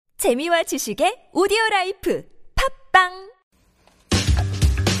재미와 지식의 오디오라이프 팝빵.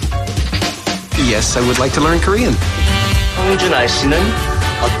 Yes, I would like to learn Korean. 정준하 씨는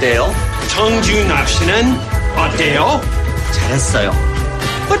어때요? 정준하 씨는 어때요? 잘했어요.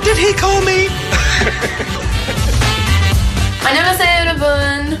 What did he call me? 안녕하세요,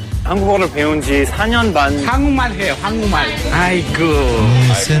 여러분. 한국어를 배운 지 4년 반. 한국말 해요, 한국말. 아이고.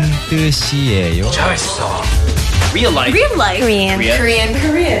 무슨 뜻이에요? 잘했어. Real life. Real life. Korean.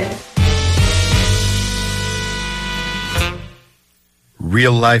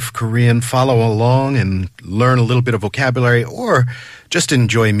 Real life Korean, follow along and learn a little bit of vocabulary, or just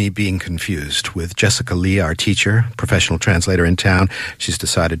enjoy me being confused with Jessica Lee, our teacher, professional translator in town. She's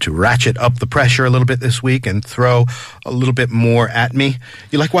decided to ratchet up the pressure a little bit this week and throw a little bit more at me.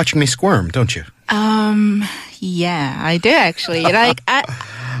 You like watching me squirm, don't you? Yeah, I do actually.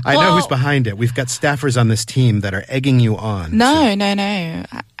 I know who's behind it. We've got staffers on this team that are egging you on. No.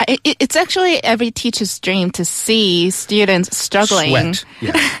 It's actually every teacher's dream to see students struggling Sweat.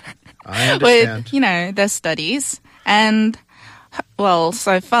 Yeah. I understand. with, their studies. And, well,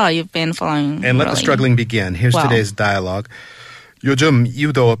 so far you've been following. And let the struggling begin. Here's today's dialogue. 요즘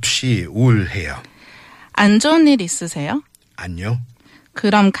이유도 없이 우울해요. 안 좋은 일 있으세요? 아니요.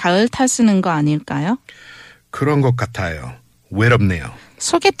 그럼 가을 타시는 거 아닐까요? 그런 것 같아요. 외롭네요.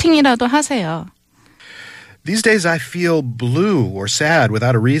 소개팅이라도 하세요. These days I feel blue or sad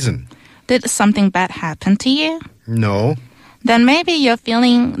without a reason. Did something bad happen to you? No, Then maybe you're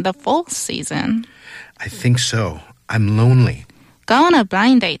feeling the fall season. I think so. I'm lonely. Go on a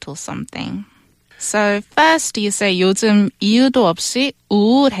blind date or something. So first you say 요즘 이유도 없이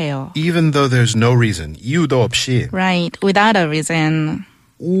우울해요. Even though there's no reason. 이유도 없이. Right, without a reason.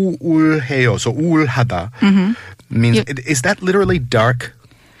 우울해요. So 우울하다 means, is that literally dark?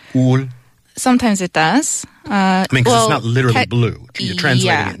 우울? Sometimes it does. I mean, because it's not literally blue. You're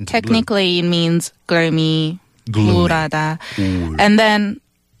translating it into technically it means gloomy, Gloomy. 우울하다. 우울. And then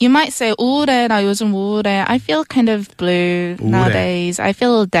you might say 우울해, 나 요즘 우울해. I feel kind of blue 우울해. nowadays. I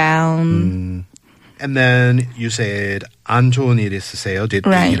feel down. And then you said 안 좋은 일 있으세요?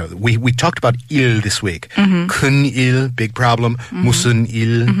 Right. We talked about 일 this week. 큰 일, big problem. 무슨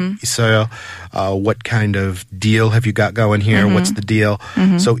일 있어요? What kind of deal have you got going here? What's the deal?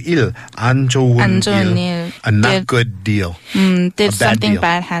 So 일, 안 좋은 안 좋은 일. 일. A not good deal. Did A bad something deal.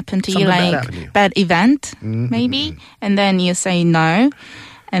 bad happen to you, Something bad like happened to you. bad event, maybe? And then you say no.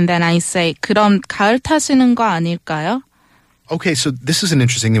 And then I say, 그럼 가을 타시는 거 아닐까요? Okay, so this is an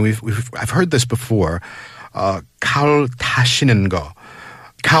interesting thing. I've heard this before. 가을 타시는 거.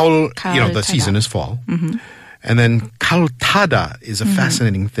 가을, 가을 the 타다. season is fall. And then 가을 타다 is a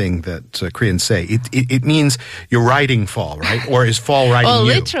fascinating thing that Koreans say. It means you're riding fall, right? Or is fall riding Oh,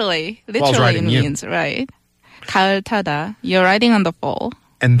 you? literally Fall's riding you. means, right? 가을 타다. You're riding on the fall.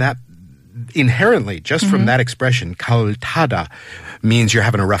 And that inherently, just from that expression, 가을 타다, means you're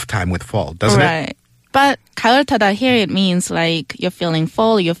having a rough time with fall, doesn't it? Right. But 가을 타다 here it means like you're feeling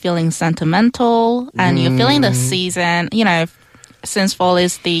fall, you're feeling sentimental, and you're feeling the season. Since fall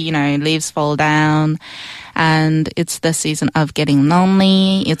is the leaves fall down, and it's the season of getting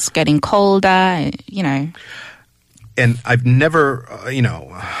lonely. It's getting colder. And I've never,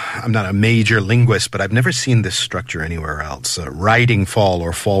 I'm not a major linguist, but I've never seen this structure anywhere else. Riding fall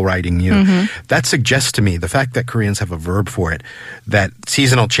or fall riding you. That suggests to me the fact that Koreans have a verb for it, that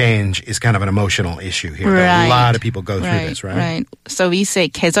seasonal change is kind of an emotional issue here. Right. A lot of people go through this, right? Right. So we say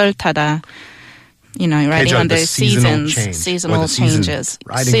계절 타다. Riding 계절, on the the seasonal seasons, change, or seasonal the season, changes.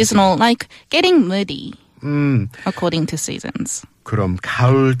 riding Seasonal, like getting moody according to seasons. 그럼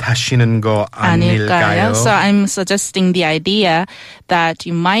가을 타시는 거 아닐까요? So I'm suggesting the idea that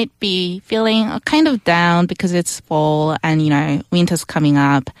you might be feeling kind of down because it's fall and, winter's coming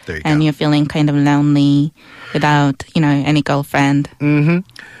up There you and go. you're feeling kind of lonely without, any girlfriend.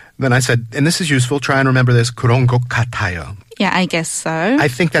 Then I said, and this is useful, try and remember this, 그런 것 같아요. Yeah, I guess so. I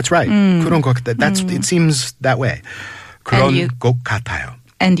think that's right. 그런 것 같아요. It seems that way. 그런 것 같아요.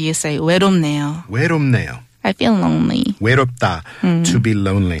 And you say 외롭네요. 외롭네요. I feel lonely. 외롭다, to be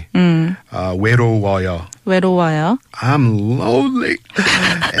lonely. 외로워요. 외로워요. I'm lonely.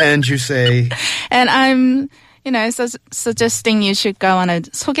 And you say, And I'm, suggesting you should go on a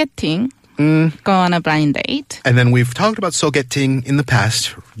소개팅. Go on a blind date. and then we've talked about 소개팅 in the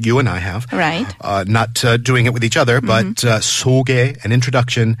past. You and I have. Right. Not doing it with each other, but 소개, an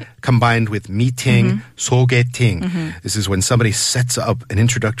introduction, combined with meeting, 소개팅. This is when somebody sets up an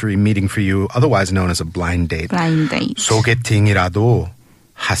introductory meeting for you, otherwise known as a blind date. Blind date. 소개팅이라도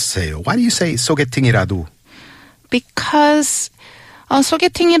하세요. Why do you say 소개팅이라도? Because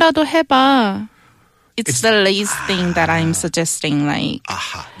소개팅이라도 해봐. it's the least thing that I'm suggesting. Like,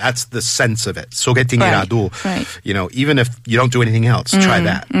 Aha, that's the sense of it. 소개팅이라도, Right. you know, even if you don't do anything else, try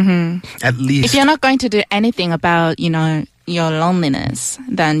that. At least. if you're not going to do anything about, you know, your loneliness,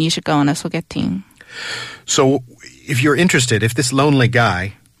 then you should go on a 소개팅. So if you're interested, if this lonely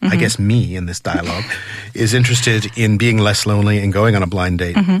guy, I guess me in this dialogue, is interested in being less lonely and going on a blind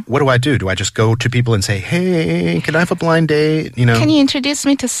date, what do I do? Do I just go to people and say, hey, can I have a blind date? You know, Can you introduce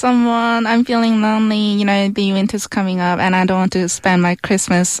me to someone? I'm feeling lonely. You know, the winter's coming up and I don't want to spend my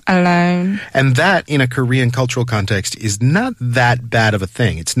Christmas alone. and that in a Korean cultural context is not that bad of a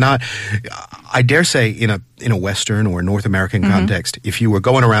thing. It's not, I dare say in a Western or North American context, if you were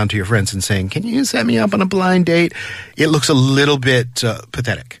going around to your friends and saying, can you set me up on a blind date? It looks a little bit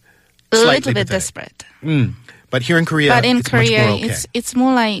pathetic. A Slightly little bit pathetic. desperate. But here in Korea, But in it's Korea, much more okay. it's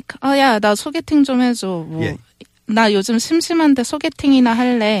more like, 야, 나 소개팅 좀 해줘. 뭐, Yeah. 나 요즘 심심한데 소개팅이나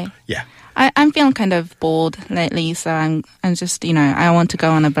할래. Yeah. I'm feeling kind of bored lately, so I'm just, you know, I want to go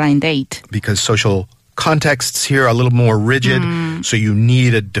on a blind date. Because social contexts here are a little more rigid, so you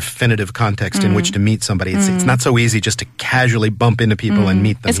need a definitive context in which to meet somebody. It's not so easy just to casually bump into people and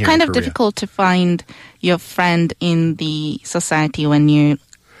meet them. It's here kind in of Korea. difficult to find your friend in the society when you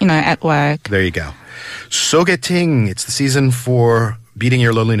know, at work. There you go. 소개팅. It's the season for beating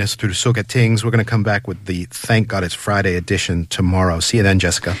your loneliness through 소개팅s. We're going to come back with the Thank God It's Friday edition tomorrow. See you then,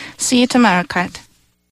 Jessica. See you tomorrow, Kat.